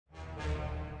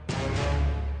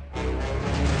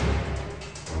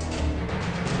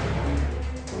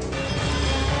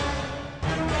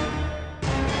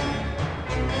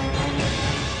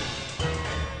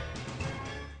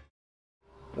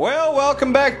Well,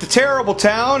 welcome back to Terrible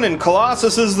Town, and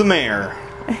Colossus is the mayor.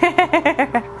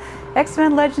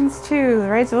 X-Men Legends 2, The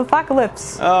Rise of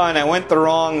Apocalypse. Oh, and I went the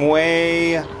wrong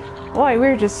way. Boy,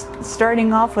 we're just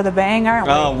starting off with a bang, aren't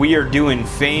we? Oh, we are doing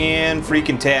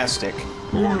fan-freaking-tastic.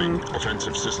 Warning,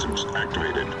 offensive systems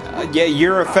activated. Yeah,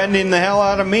 you're offending the hell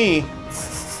out of me.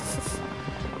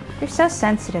 You're so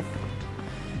sensitive.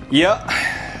 Yep.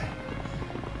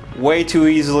 Way too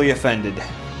easily offended.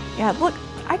 Yeah, look,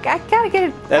 I gotta get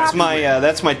it. That's my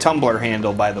Tumblr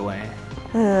handle, by the way.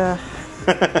 You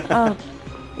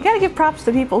gotta give props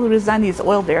to people who design these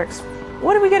oil derricks.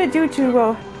 What are we gonna do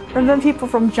to prevent people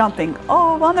from jumping?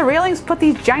 Oh, on the railings, put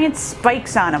these giant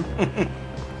spikes on them.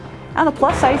 On the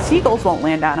plus side, seagulls won't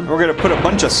land on them. We're gonna put a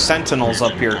bunch of sentinels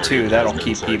up here too. That'll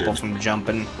keep people from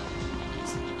jumping.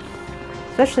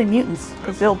 Especially mutants,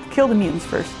 because they'll kill the mutants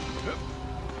first.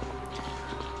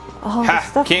 Oh, Ha!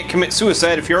 stuff. Can't commit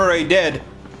suicide if you're already dead.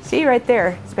 See right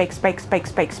there. Spike, spike, spike,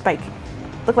 spike, spike.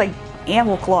 Look like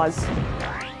animal claws.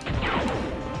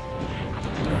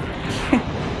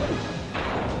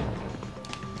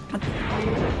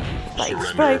 Spike,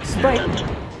 spike, spike.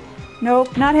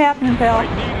 Nope, not happening, pal.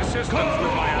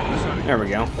 There we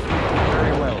go.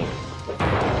 Very well.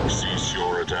 Cease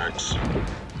your attacks.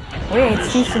 We ain't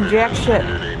ceasing jack shit.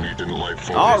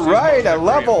 Alright, I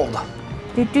leveled.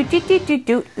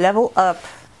 Do. Level up.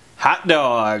 Hot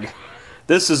dog.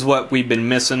 This is what we've been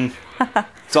missing.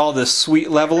 It's all this sweet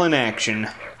leveling action.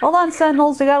 Hold on,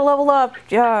 Sentinels, we gotta level up.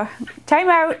 Time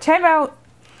out, time out.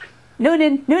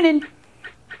 Noonan.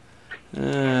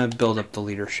 Build up the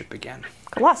leadership again.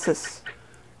 Colossus.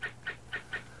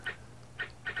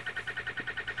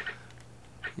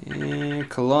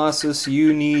 Colossus,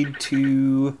 you need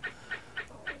to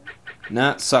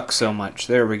not suck so much.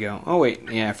 There we go. Oh wait,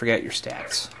 yeah, I forgot your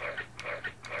stats.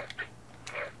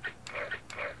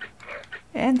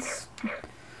 And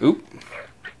Oop.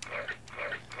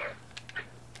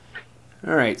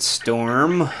 Alright,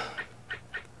 Storm.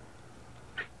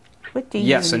 what do you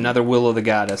Yes, need? another Will of the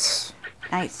Goddess.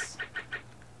 Nice.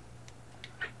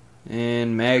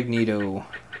 And Magneto.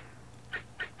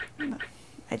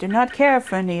 I do not care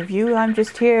for any of you. I'm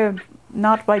just here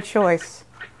not by choice.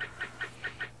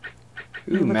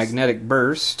 Ooh, Magnetic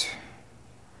Burst.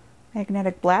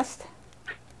 Magnetic Blast.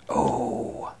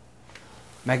 Oh.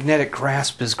 Magnetic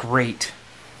Grasp is great.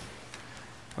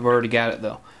 I've already got it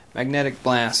though. Magnetic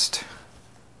Blast.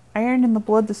 Iron in the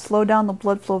blood to slow down the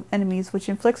blood flow of enemies, which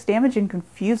inflicts damage and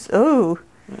confuse. Oh.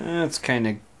 That's kind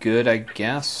of good, I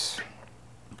guess.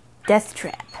 Death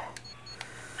Trap.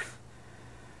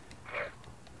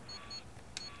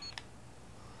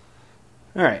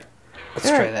 Alright, let's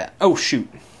try that. Oh, shoot.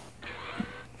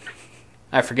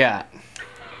 I forgot.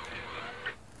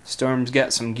 Storm's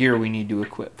got some gear we need to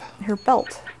equip. Her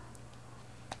belt.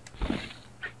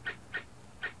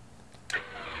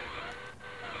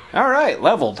 Alright,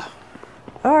 leveled.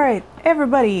 Alright,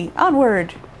 everybody,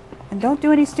 onward. And don't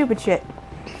do any stupid shit.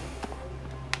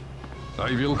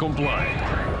 I will comply.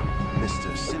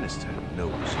 Mr. Sinister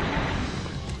knows.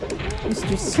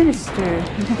 Mr. Sinister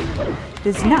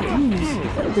does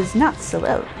not sell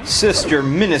out. Sister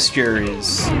Minister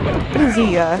is... What is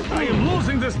he, I am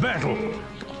losing this battle.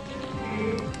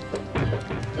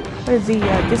 what is he,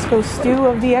 Disco Stew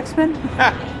of the X-Men?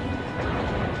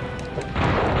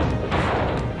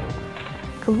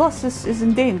 Colossus is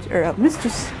in danger, Mr.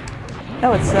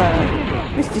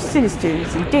 Sinister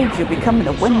is in danger of becoming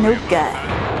a one-note guy.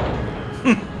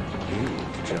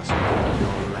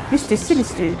 Mr.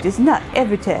 Sinister does not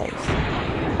advertise.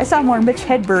 I saw more Mitch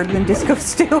Hedberg than Disco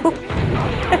Stew.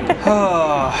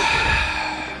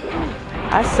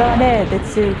 I saw an ad that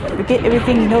said, forget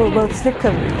everything you know about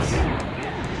slipcovers.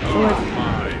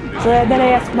 So then I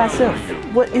asked myself,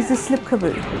 what is a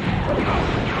slipcover?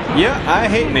 Yeah, I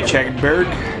hate Mitch Hedberg.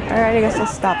 Alright, I guess I'll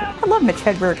stop it. I love Mitch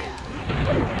Hedberg.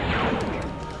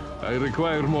 I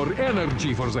require more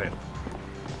energy for that.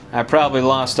 I probably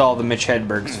lost all the Mitch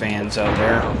Hedberg's fans out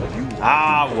there.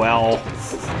 Ah, well.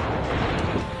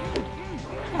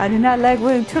 I do not like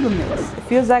wearing turtlenecks. It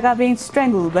feels like I'm being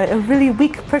strangled by a really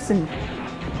weak person.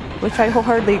 Which I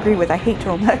wholeheartedly agree with. I hate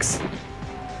turtlenecks.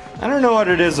 I don't know what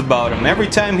it is about him. Every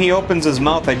time he opens his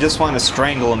mouth, I just want to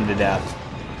strangle him to death.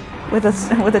 With a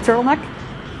turtleneck?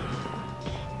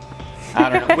 I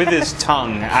don't know. With his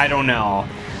tongue. I don't know.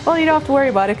 Well, you don't have to worry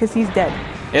about it because he's dead.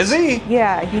 Is he?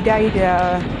 Yeah, he died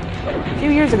a few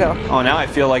years ago. Oh, now I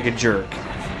feel like a jerk.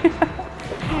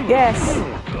 Yes,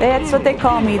 that's what they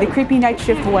call me, the creepy night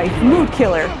shift wife, mood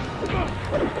killer.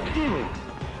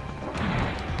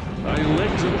 I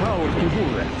lack the power to do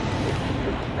that.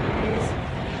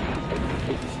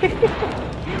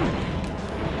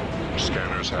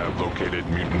 Scanners have located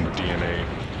mutant DNA.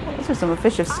 Those are some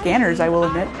efficient scanners, I will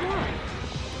admit.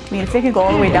 I mean, if they can go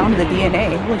all the way down to the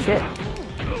DNA, holy shit.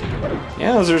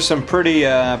 Yeah, those are some pretty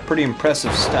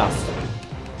impressive stuff.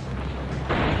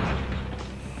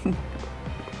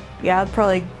 Yeah, I'd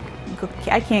probably go,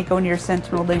 I can't go near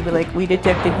Sentinel. They'd be like, we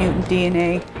detected mutant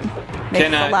DNA. Make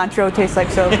cilantro taste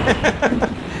like soap.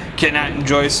 Cannot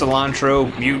enjoy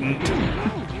cilantro, mutant.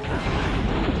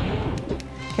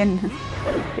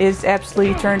 Is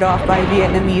absolutely turned off by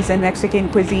Vietnamese and Mexican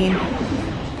cuisine.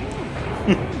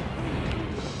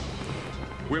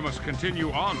 We must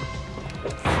continue on.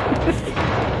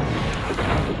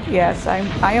 Yes,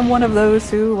 I am one of those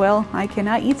who, well, I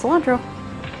cannot eat cilantro.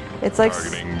 It's like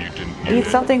I eat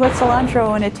something with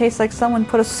cilantro and it tastes like someone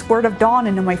put a squirt of Dawn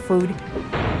into my food.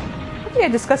 I think I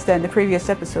discussed that in the previous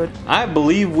episode. I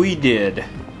believe we did.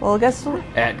 Well, guess what?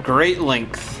 At great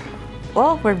length.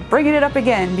 Well, we're bringing it up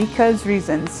again because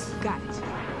reasons. Got it.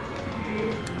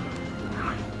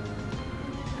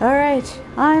 Alright,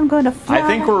 I'm gonna fly. I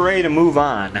think we're ready to move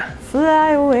on.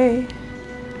 Fly away.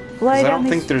 Fly I down don't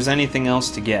think there's anything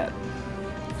else to get.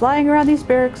 Flying around these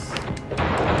barracks.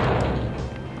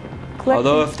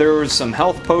 Although if there was some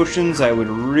health potions, I would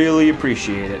really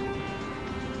appreciate it.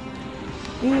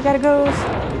 We gotta go.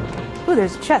 Ooh,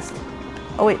 there's a chest.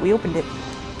 Oh wait, we opened it.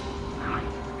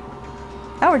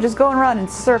 Now we're just going around in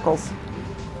circles.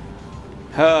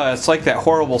 It's like that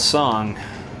horrible song.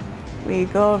 We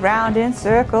go around in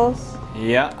circles.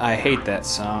 Yeah, I hate that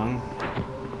song.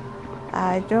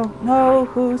 I don't know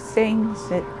who sings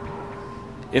it.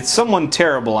 It's someone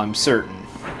terrible, I'm certain.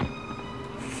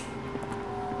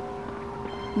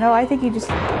 No, I think you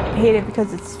just hate it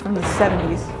because it's from the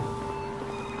 70s.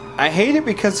 I hate it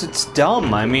because it's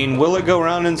dumb. I mean, will it go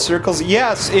around in circles?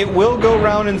 Yes, it will go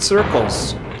around in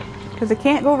circles. Because it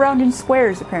can't go around in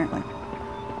squares, apparently.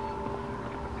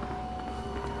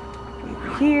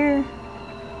 Over here.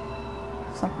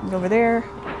 Something's over there.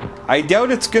 I doubt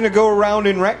it's going to go around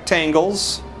in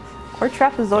rectangles. Or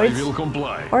trapezoids. I will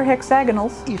comply. Or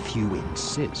hexagonals. If you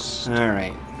insist.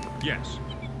 Alright. Yes.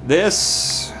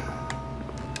 This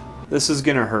is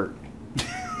going to hurt.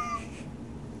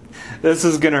 This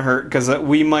is going to hurt because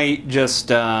we might just,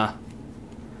 we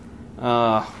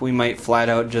might flat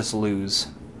out just lose.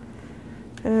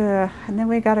 And then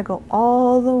we gotta go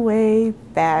all the way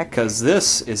back. Because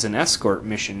this is an escort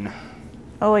mission.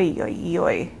 Oi, oi,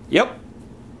 oi. Yep.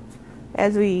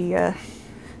 As we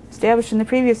established in the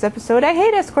previous episode, I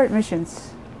hate escort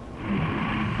missions.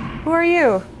 Who are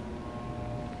you?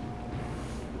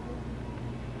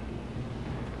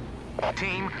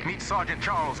 Team, meet Sergeant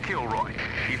Charles Kilroy.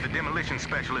 He's the demolition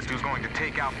specialist who's going to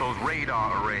take out those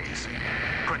radar arrays.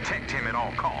 Protect him at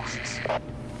all costs.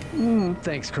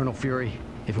 Thanks, Colonel Fury.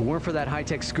 If it weren't for that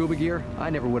high-tech scuba gear,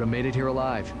 I never would have made it here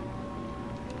alive.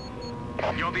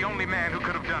 You're the only man who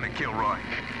could have done it, Kilroy.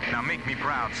 Now make me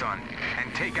proud, son,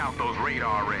 and take out those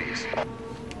radar arrays.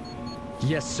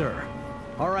 Yes, sir.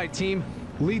 All right, team.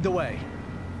 Lead the way.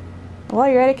 While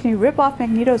you're at it, can you rip off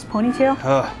Magneto's ponytail?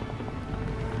 Ugh.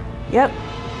 Yep.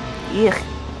 Yuck.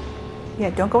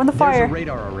 Yeah, don't go in the fire. There's a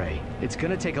radar array. It's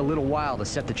gonna take a little while to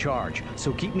set the charge,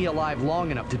 so keep me alive long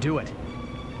enough to do it.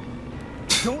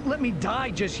 Don't let me die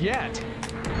just yet!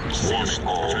 Warning,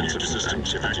 offensive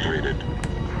systems activated.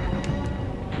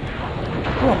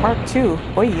 Oh, Mark II.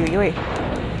 Oi, oi, oi.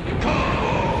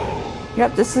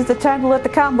 Yep, this is the time to let the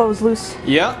combos loose.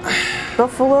 Yep.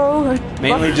 Buffalo.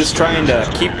 Mainly just trying to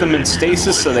keep them in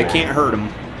stasis so they can't hurt them.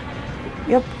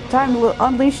 Yep, time to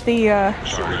unleash the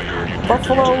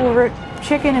buffalo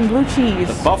chicken and blue cheese.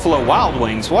 Buffalo Wild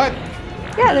Wings, what?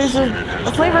 Yeah, there's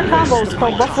a flavor combo. It's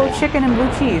called buffalo chicken and blue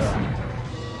cheese.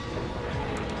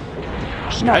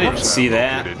 No, I didn't see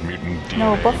that.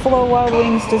 No, Buffalo Wild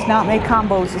Wings does not make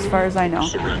combos as far as I know.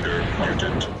 Surrender,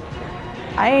 mutant.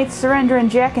 I ain't surrendering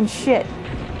jack and shit.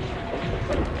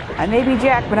 I may be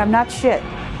jack, but I'm not shit.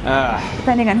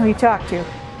 Depending on who you talk to.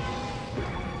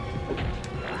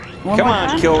 Come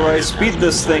on, Kilroy, speed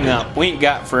this thing up. We ain't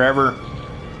got forever.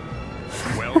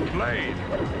 Well played.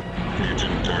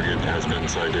 Mutant target has been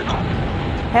sighted.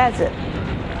 Has it?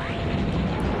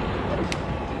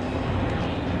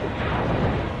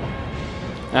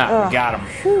 Ah, we got him.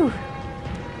 Whew.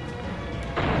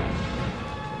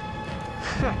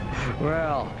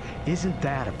 Well, isn't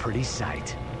that a pretty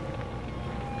sight?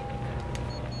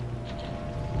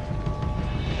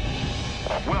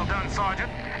 Well done, Sergeant,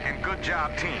 and good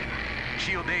job, team.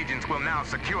 SHIELD agents will now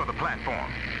secure the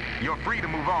platform. You're free to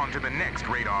move on to the next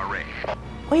radar array.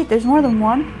 Wait, there's more than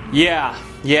one? Yeah,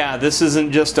 this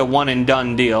isn't just a one and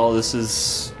done deal. This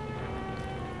is...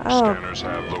 Oh, Scanners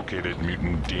have located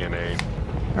mutant DNA.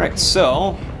 Alright,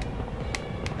 so...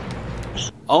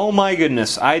 Oh my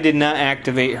goodness, I did not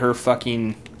activate her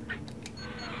fucking...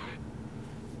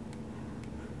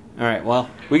 Alright, well,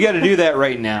 we gotta do that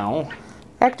right now.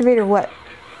 Activate or what?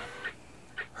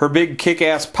 Her big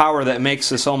kick-ass power that makes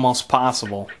this almost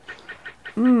possible.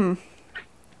 Hmm.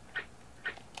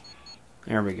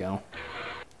 There we go.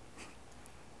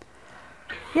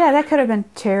 Yeah, that could have been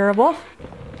terrible.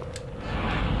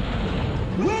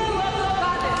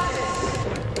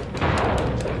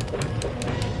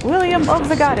 William of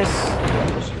the Goddess.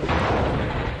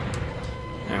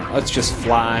 Alright, let's just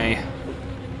fly.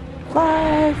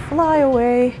 Fly, fly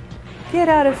away. Get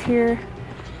out of here.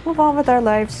 Move on with our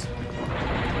lives.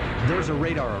 There's a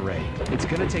radar array. It's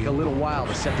gonna take a little while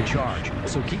to set the charge,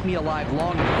 so keep me alive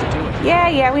long enough to do it.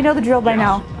 Yeah, we know the drill by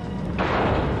now.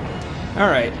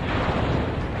 Alright.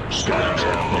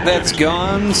 That's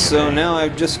gone, so now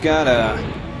I've just gotta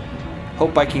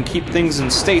hope I can keep things in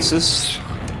stasis.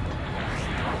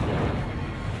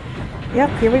 Yep,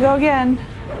 here we go again.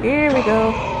 Here we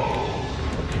go.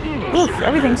 Oof,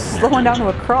 everything's slowing down to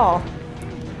a crawl.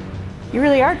 You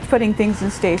really are putting things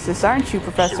in stasis, aren't you,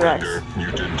 Professor X?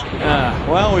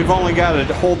 Well, we've only got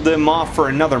to hold them off for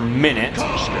another minute.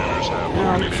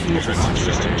 Oh, Jesus.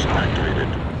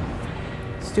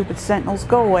 Stupid Sentinels,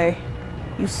 go away.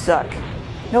 You suck.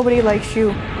 Nobody likes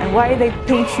you, and why they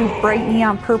paint you bright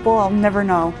neon purple, I'll never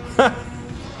know.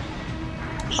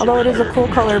 Although it is a cool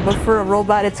color, but for a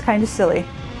robot it's kind of silly.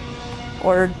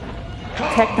 Or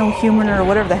techno-human, or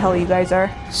whatever the hell you guys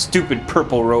are. Stupid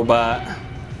purple robot.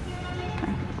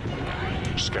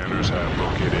 Scanners have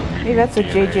located Maybe that's what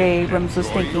J.J. Abrams was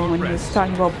thinking when he was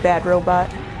talking about bad robot.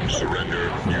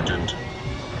 Surrender, mutant.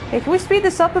 Hey, can we speed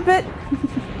this up a bit?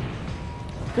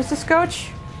 Just a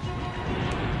scotch?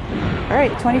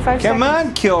 Alright, 25 seconds. Come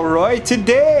on, Kilroy,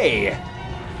 today!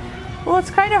 Well,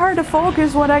 it's kind of hard to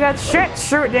focus when I got shit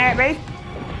shooting at me.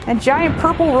 And giant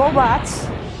purple robots.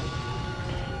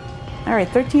 Alright,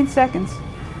 13 seconds.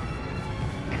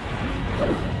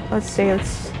 Let's see,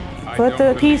 let's put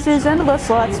the pieces into the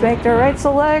slots, make the right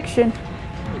selection.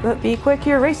 But be quick,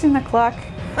 you're racing the clock.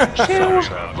 2,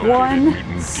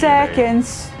 1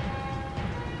 seconds.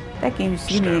 That game used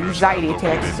to give me anxiety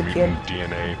attacks as a kid.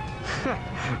 DNA.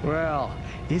 Well,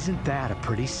 isn't that a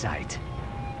pretty sight?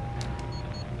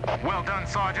 Well done,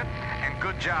 Sergeant, and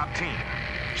good job, team.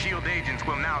 SHIELD agents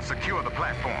will now secure the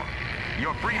platform.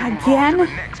 You're free to move on to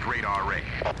the next radar array.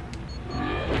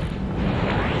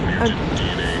 Mutant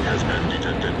DNA has been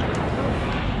detected.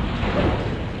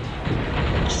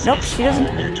 Nope, she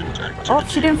doesn't. Mutant activity. Oh,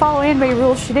 she didn't follow anime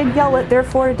rules. She didn't yell it,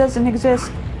 therefore it doesn't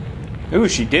exist. Ooh,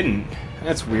 she didn't.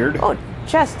 That's weird. Oh,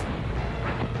 chest.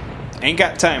 Ain't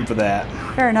got time for that.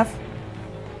 Fair enough.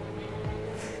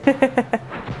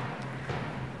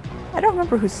 I don't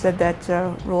remember who said that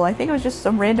rule. I think it was just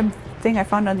some random thing I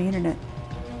found on the internet.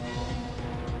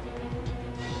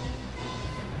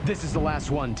 This is the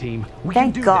last one, team. We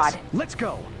Thank can do God. This. Let's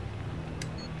go.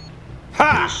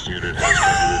 Ha! This unit has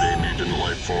visited a mutant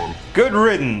life form. Good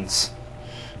riddance.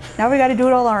 Now we gotta do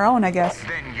it all on our own, I guess.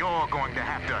 Then you're going to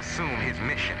have to assume his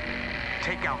mission.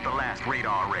 Take out the last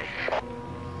radar array.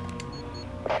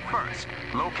 First,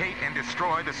 locate and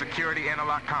destroy the security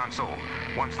interlock console.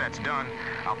 Once that's done,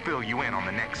 I'll fill you in on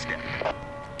the next step.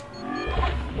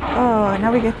 Oh,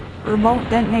 now we get remote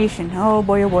detonation. Oh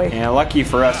boy, oh boy. Yeah, lucky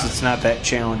for us, it's not that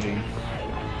challenging.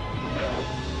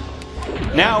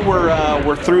 Now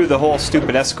we're through the whole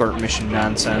stupid escort mission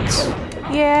nonsense.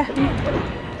 Yeah,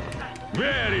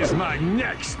 Where is my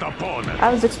next opponent? I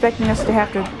was expecting us to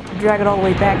have to drag it all the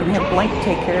way back and have Blank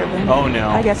take care of it. Oh, no.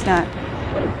 I guess not.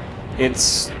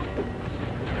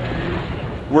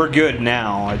 We're good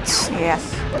now. It's.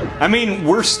 Yes. I mean,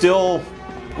 we still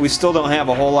don't have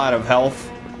a whole lot of health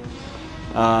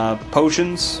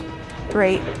potions.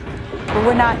 Great. But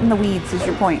we're not in the weeds, is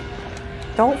your point.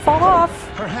 Don't fall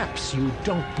off. Perhaps you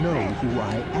don't know who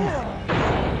I am.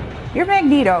 You're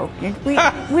Magneto.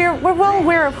 We're well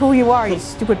aware of who you are, you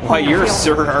stupid Why you're ponytail.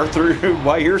 Sir Arthur?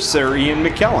 Why you're Sir Ian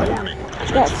McKellen? Warning.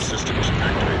 Offensive Yes. systems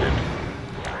activated.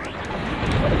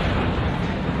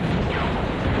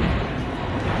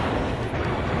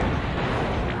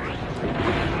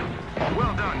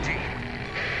 Well done, team.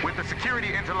 With the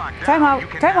security interlock down, Time out, you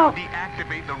can time now out.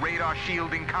 deactivate the radar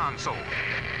shielding console.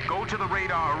 Go to the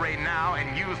radar array now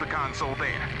and use the console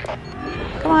there.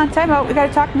 Come on, time out. We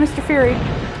gotta talk to Mr. Fury.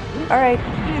 Alright.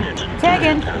 Mutant Tag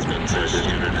in. DNA has been this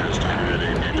unit has targeted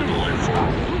a mutant life form.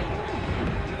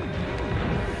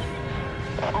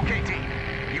 Okay, team.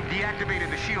 You've deactivated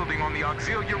the shielding on the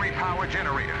auxiliary power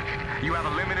generator. You have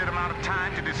a limited amount of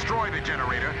time to destroy the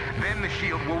generator, then the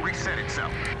shield will reset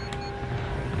itself.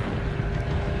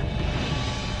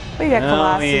 We got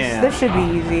Colossus. yeah. This should be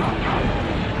easy.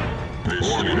 This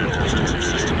unit has two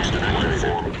systems in life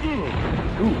form.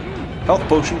 Health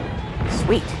potion.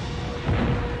 Sweet.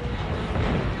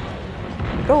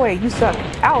 Go away, you suck.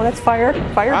 Ow, that's fire.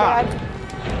 Fire Ah. bad.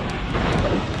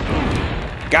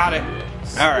 Got it.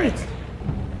 All right. Sweet.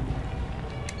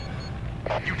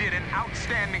 You did an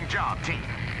outstanding job, team.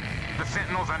 The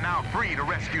Sentinels are now free to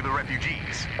rescue the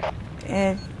refugees.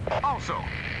 Also,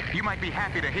 you might be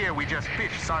happy to hear we just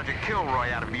fished Sergeant Kilroy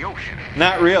out of the ocean.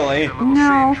 Not really. A little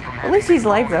No, singe from at least having he's been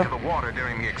alive, thrown though. into the water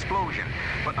during the explosion,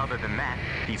 but other than that,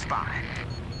 he's fine.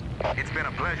 It's been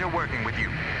a pleasure working with you.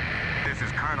 This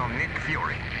is Colonel Nick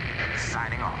Fury,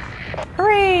 signing off.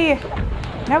 Hooray!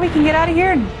 Now we can get out of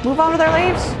here and move on with our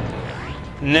lives?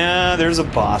 Nah, there's a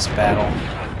boss battle.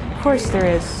 Of course there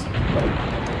is.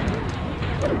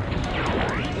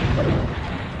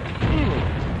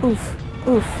 Oof.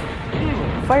 Oof.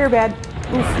 Fire bad.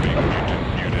 Oof.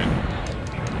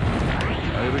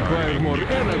 I require more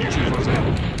energy for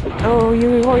that. Oh,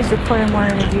 you always require more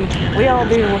energy. We all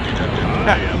do.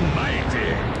 I am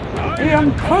mighty. I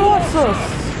am Colossus!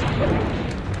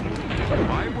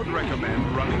 I would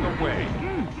recommend running away.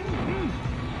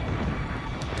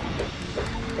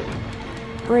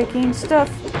 Breaking stuff.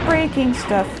 Breaking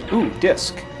stuff. Ooh,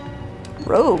 disc.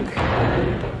 Rogue.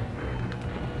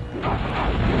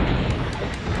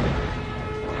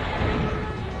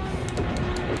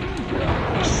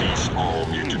 Cease all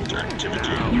mutant activity.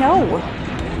 No.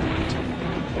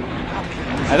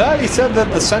 I thought he said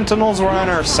that the Sentinels were on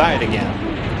our side again.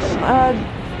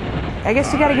 I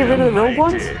guess you gotta get rid of the rogue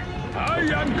ones? I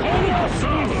am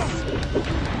Colossus.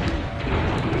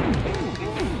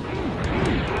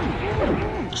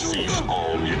 Cease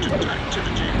all mutant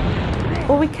activity.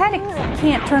 Well, we kinda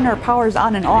can't turn our powers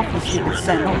on and off with stupid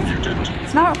Sentinels. Mutant.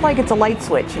 It's not like it's a light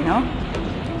switch, you know?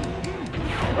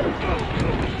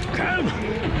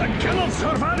 I cannot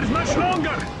survive much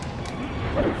longer.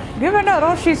 Give her not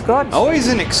all she's got. Always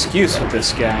an excuse with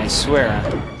this guy, I swear.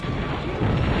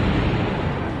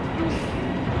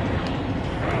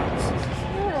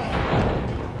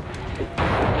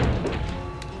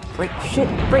 Break shit,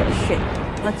 break shit.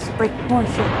 Let's break more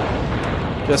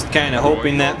shit. Just kind of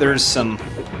hoping that there's some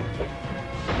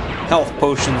health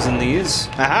potions in these.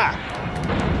 Aha!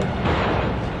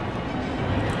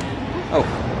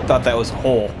 Oh, thought that was a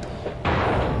hole.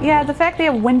 Yeah, the fact they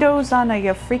have windows on a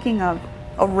freaking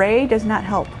array does not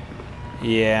help.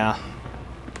 Yeah.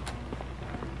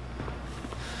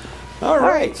 All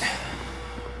right.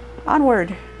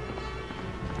 Onward.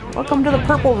 Welcome to the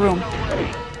purple room.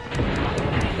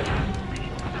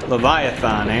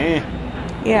 Leviathan, eh?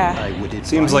 Yeah. I would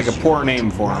Seems like a advise poor you name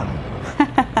to for run. him.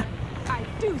 I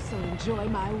do so enjoy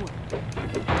my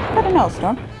work. Got an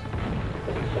Storm.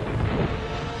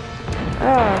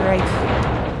 Alright.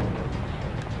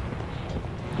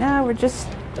 Now we're just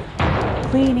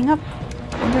cleaning up.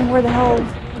 Wondering where the hell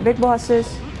the big boss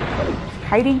is.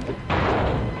 Hiding?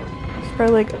 It's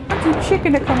probably like, I'm too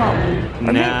chicken to come out.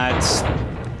 Okay. Nah, it's...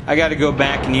 I gotta go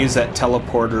back and use that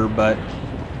teleporter, but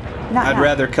Not I'd now.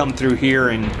 rather come through here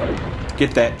and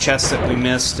get that chest that we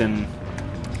missed and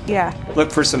Yeah.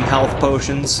 look for some health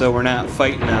potions so we're not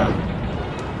fighting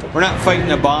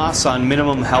a boss on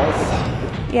minimum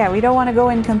health. Yeah, we don't want to go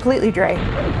in completely dry.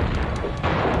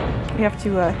 We have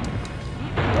to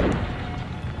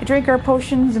drink our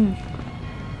potions and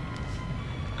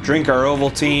Drink our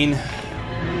Ovaltine,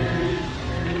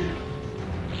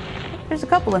 there's a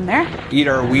couple in there. eat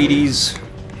our Wheaties.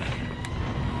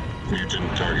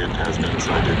 Mutant target has been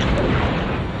sighted.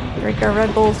 Drink our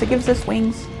Red Bulls. It gives us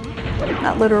wings.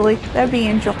 Not literally. That'd be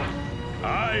Angel.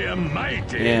 I am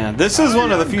mighty. Yeah, this is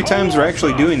one of the few times we're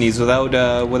actually doing these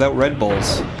without Red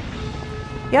Bulls.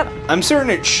 Yep. I'm certain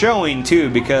it's showing too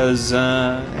because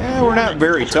we're not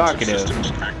very talkative.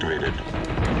 Systems activated.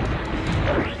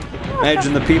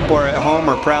 Imagine the people are at home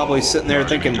are probably sitting there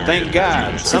thinking, "Thank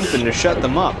God, something to shut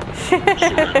them up."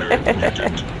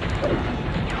 Mutant.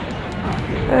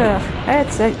 Ugh,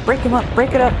 that's it. Break him up.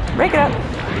 Break it up. Break it up.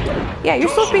 Yeah, you're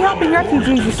supposed to be helping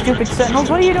refugees, you stupid Sentinels.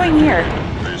 What are you doing here?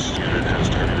 This unit has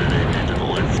targeted a mutant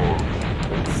life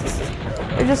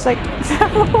form. They're just like...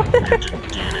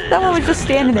 Someone was just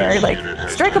standing there like,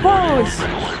 strike a pose!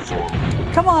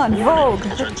 Come on, Vogue!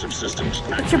 Defensive systems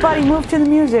Let your body move to the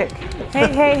music.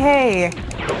 Hey, hey, hey!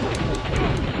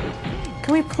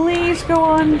 Can we please go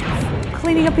on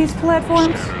cleaning up these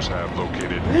platforms? have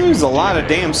located. There's a lot of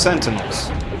damn Sentinels.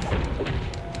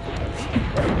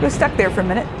 He was stuck there for a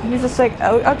minute. He was just like,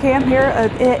 oh, okay, I'm here.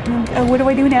 What do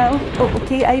I do now? Oh,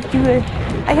 okay, I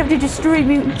have to destroy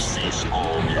mutants. Cease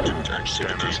all mutant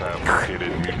activity. Have located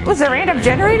mutant. Was there a random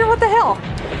generator? What the hell?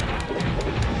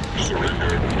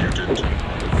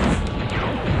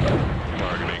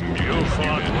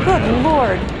 Good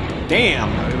lord. Damn.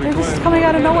 They're just coming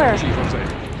out of nowhere.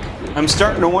 I'm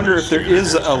starting to wonder if there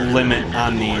is a limit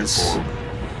on these.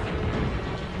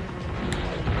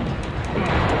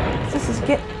 This is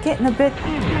getting a bit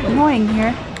annoying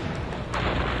here.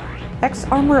 X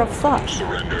Armor of Thought.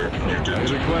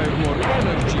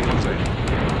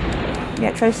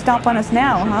 Yeah, try to stomp on us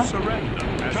now, huh?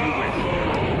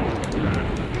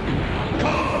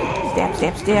 Stab,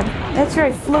 stab, stab. That's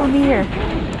right, flow in the air.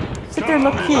 Sit there and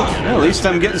look cute. Well, at least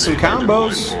I'm getting some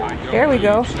combos. There we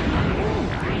go.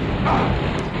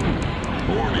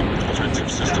 Warning, offensive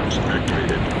systems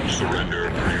activated. Surrender.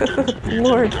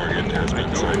 Lord. Target has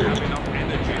been sighted.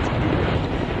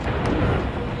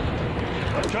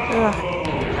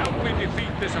 Help me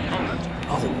defeat this opponent.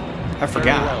 Oh, I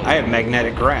forgot. I have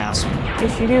magnetic grasp.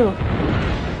 Yes, you do.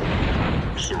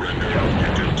 Surrender,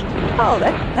 mutant. Oh,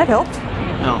 that helped.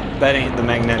 No, that ain't the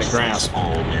magnetic grasp.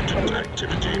 All mutant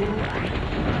activity.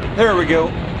 There we go.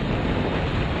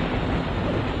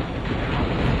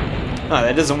 Oh,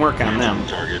 that doesn't work on them.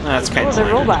 That's kind Oh, of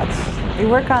they're robots. They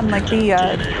work on like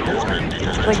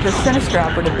the Sinister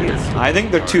operative dudes. I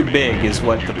think they're too big is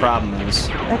what the problem is.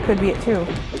 That could be it too.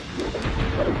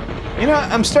 You know,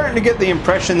 I'm starting to get the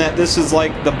impression that this is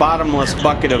like the bottomless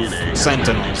bucket of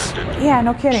Sentinels. Yeah,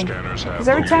 no kidding. Because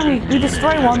every time we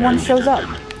destroy one shows up.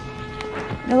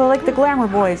 You know, they're like the glamour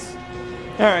boys.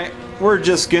 Alright, we're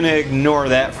just gonna ignore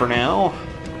that for now.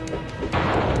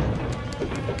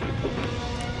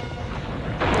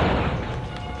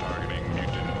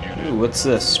 Ooh, what's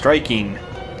this? Striking.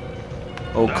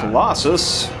 Oh,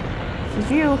 Colossus. This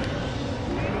is you.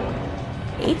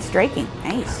 8 striking.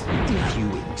 Nice. If you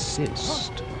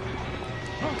insist.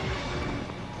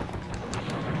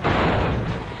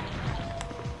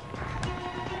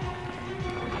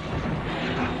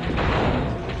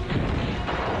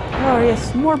 Oh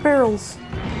yes, more barrels.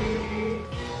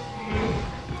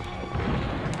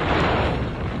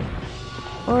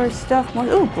 More stuff, more.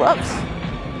 Ooh, gloves.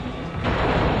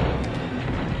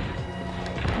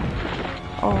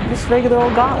 Oh, just regular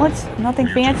old gauntlets? Nothing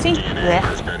fancy? Blech.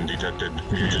 Has been detected.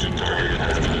 Mutant target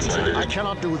has been sighted. I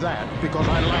cannot do that because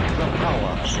I lack the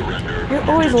power. Surrender. You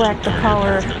always lack the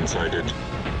power. Has been sighted.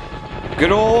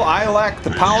 Good old I lack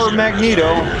the power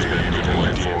Magneto.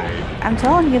 I'm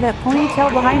telling you, that ponytail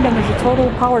behind him is a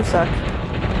total power suck.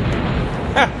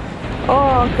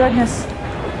 Oh, goodness.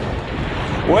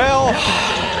 Well,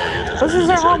 This is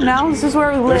our home now. This is where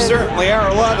we there live. certainly are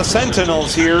a lot of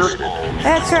Sentinels here.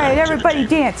 That's right. Everybody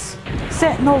dance.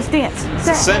 Sentinels dance.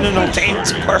 Sentinel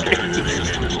dance party.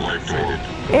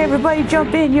 Everybody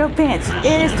jump in your pants.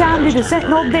 It is time to do the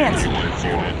Sentinel dance.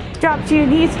 Drop to your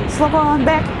knees. Slump on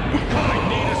back.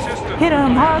 Hit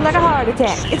them hard like a heart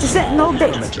attack. It's a Sentinel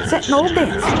dance. Sentinel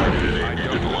dance.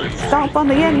 Stomp on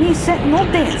the enemy. Sentinel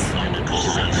dance.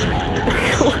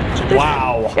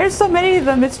 Wow. There's so many of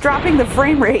them, it's dropping the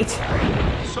frame rate.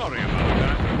 Sorry about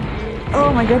that.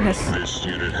 Oh my goodness. This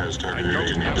unit has targeted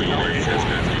mutant delay has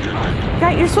been detected.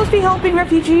 God, you're supposed to be helping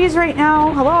refugees right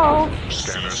now. Hello?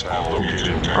 Scanners have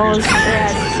located Oh, target. this is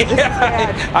bad. This is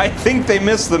bad. I think they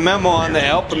missed the memo on the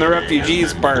help and the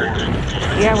refugees part.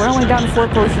 Yeah, we're only down to 4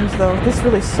 potions though. This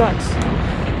really sucks.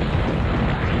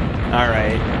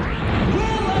 Alright.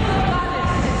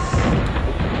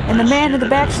 And the man in the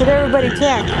back said everybody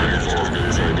attack.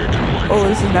 Oh,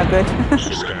 this is not good.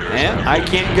 Yeah, I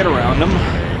can't get around them.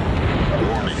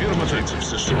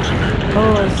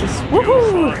 Oh, it's just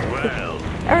woohoo!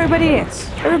 Everybody dance.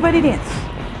 Everybody dance.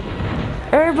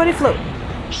 Everybody float.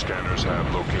 Scanners have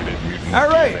located mutant.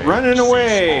 Alright, running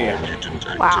away.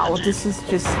 Wow, this is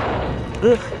just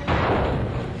ugh.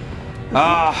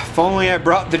 Ah, if only I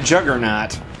brought the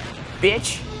Juggernaut.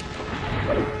 Bitch.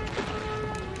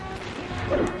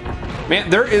 Man,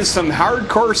 there is some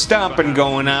hardcore stomping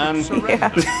going on.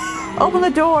 Yeah. Open the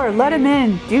door. Let him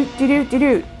in. Doot, doot, doot, doot,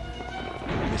 doot.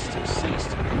 Mr.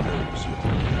 Sinister knows you.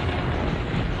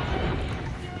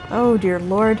 Oh, dear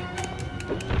Lord.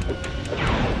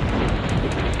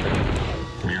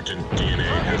 Mutant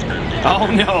DNA has been detected. Oh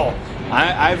no,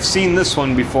 I've seen this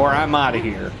one before. I'm out of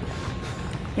here.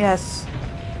 Yes.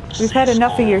 We've had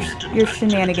enough of your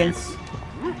shenanigans.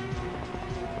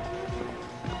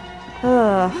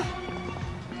 Ugh.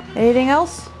 Anything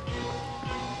else?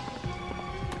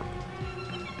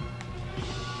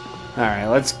 Alright,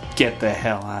 let's get the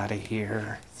hell out of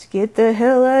here. Let's get the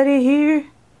hell out of here.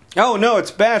 Oh no, it's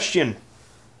Bastion.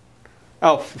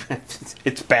 Oh,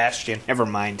 it's Bastion. Never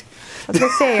mind. I was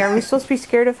gonna say, are we supposed to be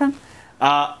scared of him?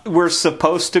 We're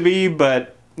supposed to be,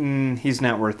 but he's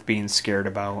not worth being scared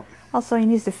about. Also, he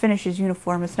needs to finish his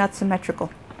uniform. It's not symmetrical.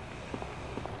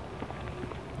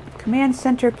 Command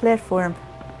center platform.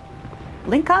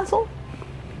 Link console?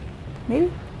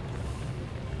 Maybe?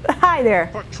 Hi there.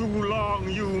 For too long,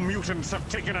 you mutants have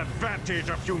taken advantage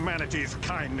of humanity's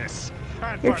kindness.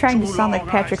 And You're for trying to too sound like long,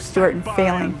 Patrick I've Stewart sat and by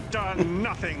failing. Done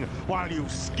nothing while you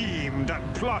schemed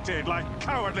and plotted like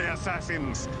cowardly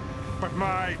assassins. But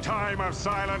my time of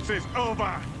silence is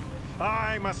over.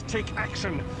 I must take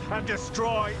action and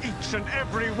destroy each and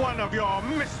every one of your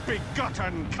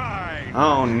misbegotten kind.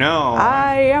 Oh no.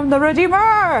 I am the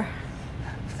Redeemer!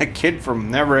 The kid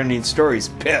from Neverending Story's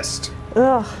pissed.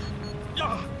 Ugh.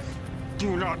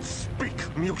 Do not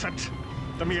speak, mutant.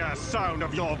 The mere sound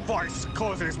of your voice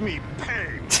causes me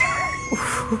pain.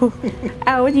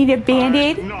 Oh, we need a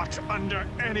band-aid? I'm not under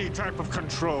any type of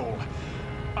control.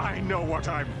 I know what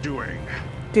I'm doing.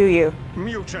 Do you?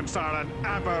 Mutants are an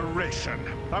aberration,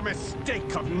 a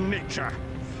mistake of nature.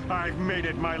 I've made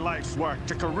it my life's work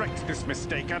to correct this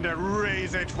mistake and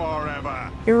erase it forever.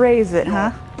 Erase it,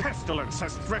 huh? Pestilence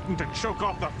has threatened to choke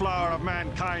off the flower of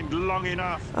mankind long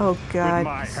enough. Oh, God. With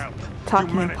my help, Talking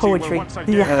in humanity poetry. will once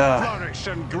again Yeah. flourish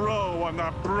and grow on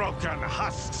the broken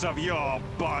husks of your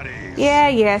bodies.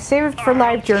 Yeah, save it for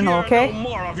live journal, I'll okay? hear no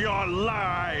more of your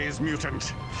lies,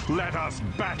 mutant. Let us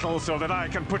battle so that I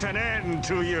can put an end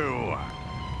to you.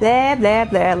 Blah, blah,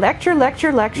 blah. Lecture,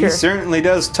 lecture, lecture. He certainly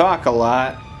does talk a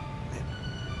lot.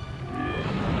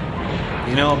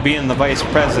 You know, being the vice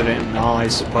president and all, I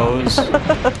suppose.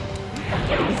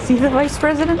 Is he the vice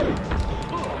president?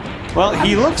 Well,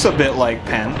 he looks a bit like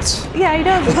Pence. Yeah, he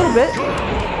does, a little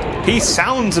bit. He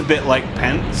sounds a bit like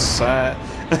Pence.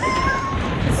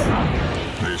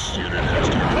 This unit has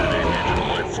targeted a mutant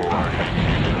life form.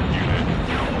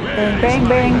 Bang,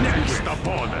 bang, bang.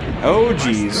 Oh,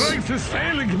 jeez. Strength is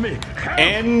failing me.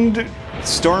 And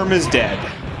Storm is dead.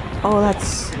 Oh,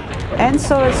 that's... And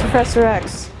so is Professor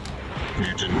X.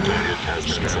 Mutant target has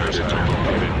been sighted.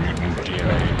 Mutant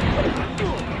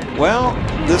DNA. Well,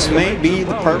 this may be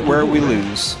the part where we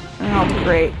lose. Oh,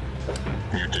 great.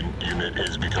 Mutant unit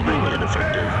is becoming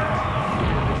ineffective.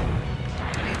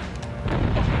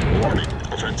 Warning,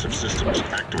 offensive systems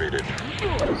activated.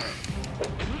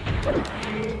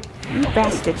 You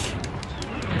Bastich.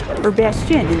 Or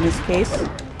Bastion, in this case.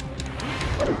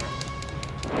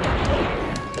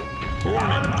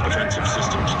 Warning, offensive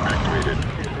systems activated.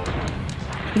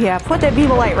 Yeah, put that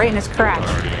beam of light right in his crotch.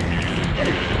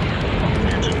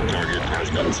 Mutant target has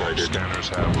been sighted. Scanners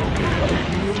have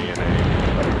located mutant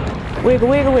DNA. Wiggle,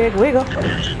 wiggle, wiggle, wiggle.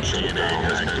 Mutant DNA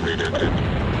has activated.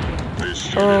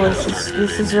 This Oh, unit this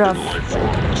has is targeted a rough. mutant life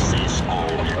form. Cease all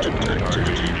mutant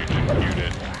activity.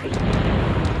 Unit.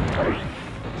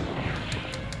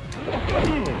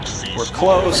 Cease We're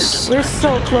close. We're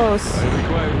so close. I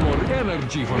require more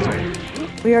energy for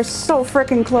that. We are so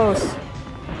frickin' close.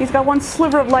 He's got one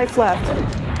sliver of life left.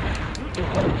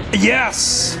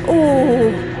 Yes!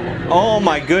 Oh, Oh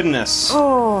my goodness.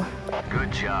 oh.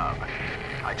 Good job.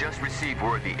 I just received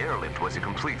word the airlift was a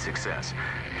complete success.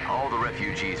 All the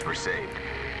refugees were saved.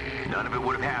 None of it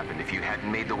would have happened if you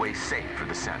hadn't made the way safe for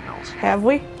the Sentinels. Have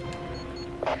we?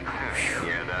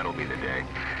 Yeah, that'll be the day.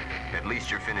 At least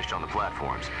you're finished on the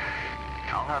platforms.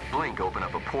 I'll have Blink open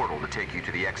up a portal to take you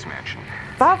to the X-Mansion.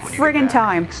 About When you get friggin' back,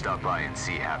 time. Stop by and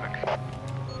see Havoc.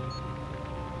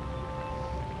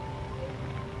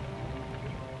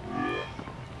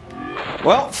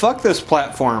 Well, fuck this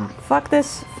platform. Fuck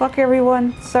this. Fuck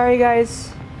everyone. Sorry,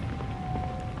 guys.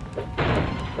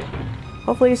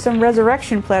 Hopefully some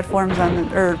resurrection platforms on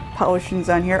the, or potions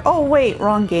on here. Oh, wait.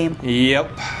 Wrong game. Yep.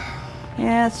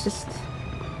 Yeah, it's just...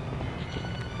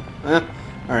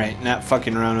 Alright, not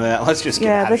fucking around with that. Let's just get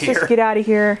Yeah, out of let's here. just get out of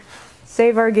here.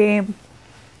 Save our game.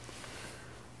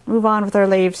 Move on with our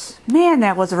lives. Man,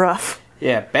 that was rough.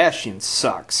 Yeah, Bastion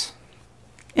sucks.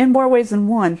 In more ways than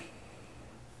one.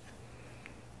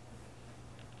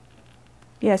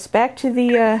 Yes, back to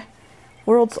the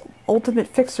world's ultimate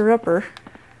fixer-upper.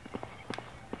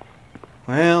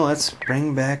 Well, let's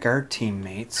bring back our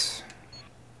teammates.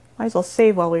 Might as well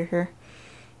save while we're here.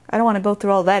 I don't want to go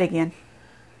through all that again.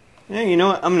 Yeah, you know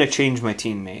what? I'm gonna change my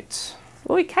teammates.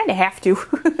 Well, we kind of have to.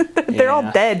 They're all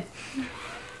Yeah. dead.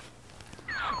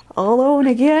 Alone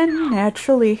again,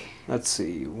 naturally. Let's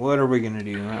see, what are we gonna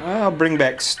do? I'll bring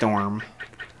back Storm.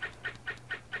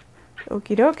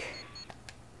 Okie doke.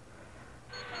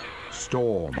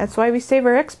 Storm. That's why we save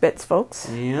our X-bits, folks.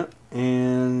 Yep,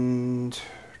 and...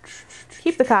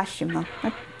 Keep the costume,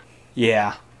 though.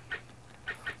 yeah.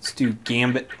 Let's do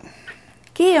Gambit.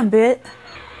 Gambit.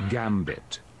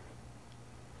 Gambit.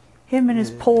 Him and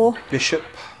his pole. Bishop.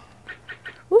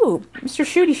 Ooh, Mr.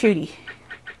 Shooty Shooty.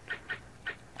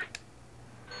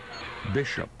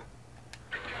 Bishop.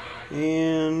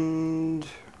 And...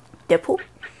 Deadpool?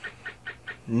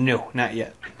 No, not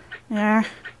yet. Yeah.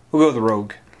 We'll go with the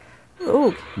rogue.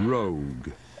 Rogue. Rogue.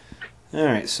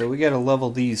 Alright, so we gotta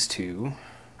level these two.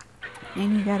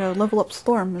 And you gotta level up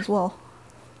Storm as well.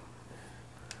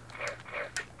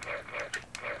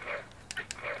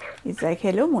 He's like,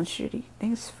 hello, Monsieur.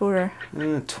 Thanks for...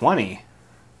 20.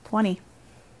 20.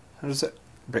 How does that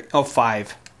break? Oh,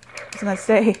 5. I was gonna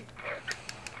say.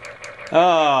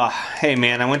 Oh, hey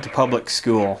man, I went to public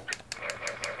school.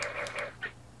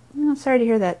 Oh, sorry to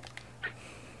hear that.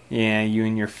 Yeah, you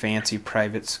and your fancy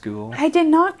private school. I did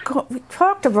not go... We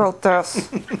talked about this.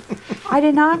 I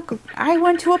did not... I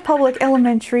went to a public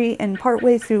elementary and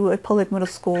partway through a public middle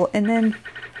school, and then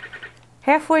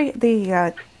halfway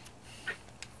the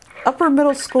upper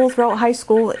middle school throughout high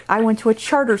school, I went to a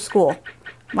charter school.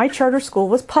 My charter school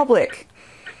was public.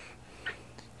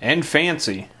 And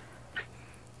fancy.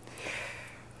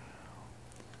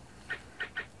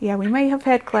 Yeah, we may have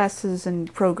had classes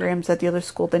and programs that the other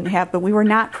school didn't have, but we were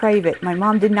not private. My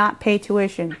mom did not pay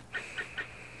tuition.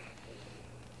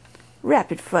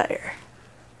 Rapid fire.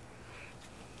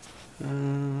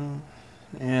 Yeah,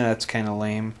 that's kind of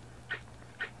lame.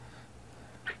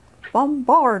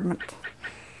 Bombardment.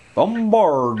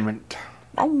 Bombardment.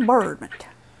 Bombardment.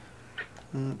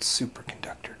 It's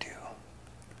superconductor too.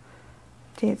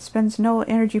 It spends no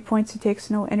energy points. It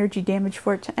takes no energy damage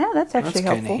for it. Yeah, that's actually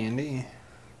helpful. That's kind of handy.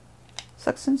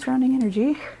 Sucks in surrounding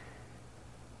energy.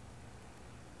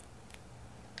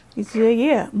 He's like,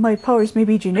 yeah, my powers may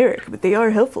be generic, but they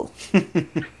are helpful.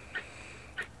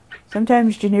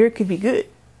 Sometimes generic could be good.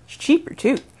 It's cheaper,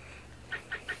 too.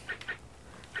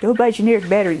 Don't buy generic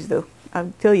batteries, though.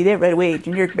 I'll tell you that right away.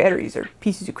 Generic batteries are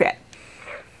pieces of crap.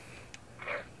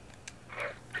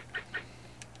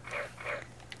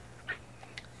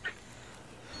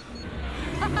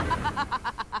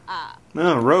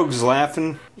 Oh, Rogue's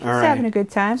laughing. He's having a good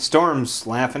time. Storm's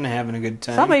laughing, having a good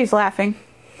time. Somebody's laughing.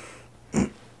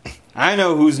 I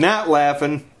know who's not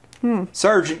laughing.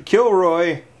 Sergeant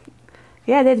Kilroy.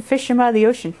 Yeah, they had to fish him out of the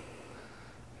ocean.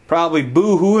 Probably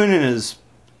boo-hooing in his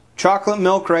chocolate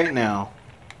milk right now.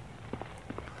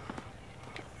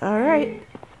 Alright.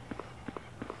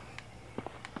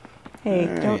 Hey,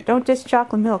 Alright. don't diss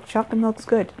chocolate milk. Chocolate milk's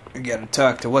good. I gotta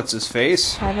talk to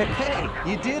what's-his-face. Have it. Hey,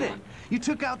 you did it! You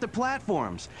took out the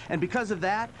platforms, and because of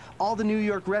that, all the New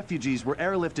York refugees were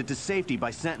airlifted to safety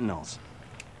by Sentinels.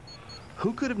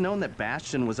 Who could have known that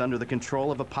Bastion was under the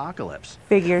control of Apocalypse?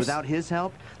 Figures. Without his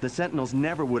help, the Sentinels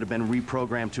never would have been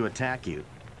reprogrammed to attack you.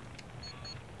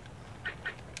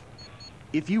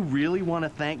 If you really want to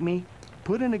thank me,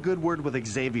 put in a good word with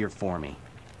Xavier for me.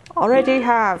 Already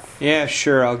have. Yeah,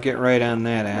 sure, I'll get right on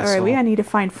that, asshole. Alright, we gotta need to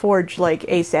find Forge, like,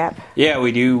 ASAP. Yeah,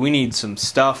 we do. We need some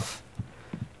stuff.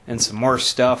 And some more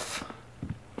stuff.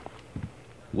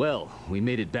 Well, we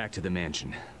made it back to the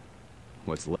mansion.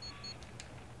 What's left?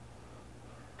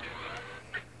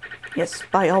 Yes,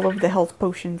 buy all of the health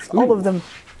potions. All Ooh. of them.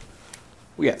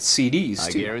 We got CDs,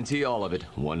 I too. guarantee all of it,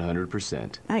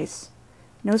 100%. Nice.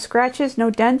 No scratches, no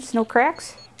dents, no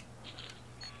cracks?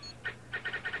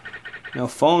 No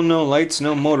phone, no lights,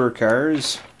 no motor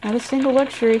cars. Not a single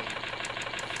luxury.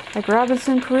 Like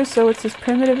Robinson Crusoe, it's as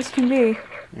primitive as can be.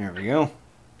 There we go.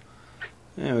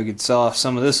 Yeah, we could sell off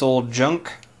some of this old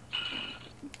junk.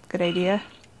 Good idea.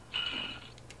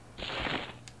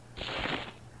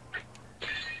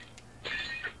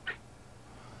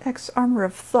 X Armor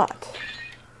of Thought.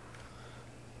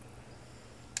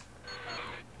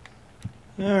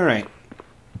 Alright.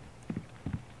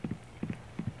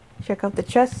 Check out the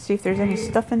chest, see if there's any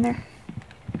stuff in there.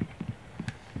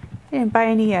 I didn't buy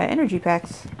any energy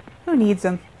packs. Who needs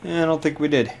them? Yeah, I don't think we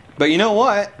did. But you know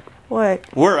what? What?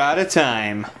 We're out of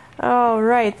time.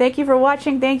 Alright, thank you for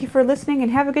watching, thank you for listening,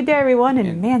 and have a good day, everyone.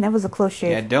 And man, that was a close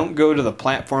shave. Yeah, don't go to the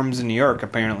platforms in New York,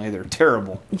 apparently. They're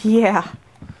terrible. Yeah.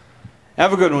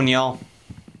 Have a good one, y'all.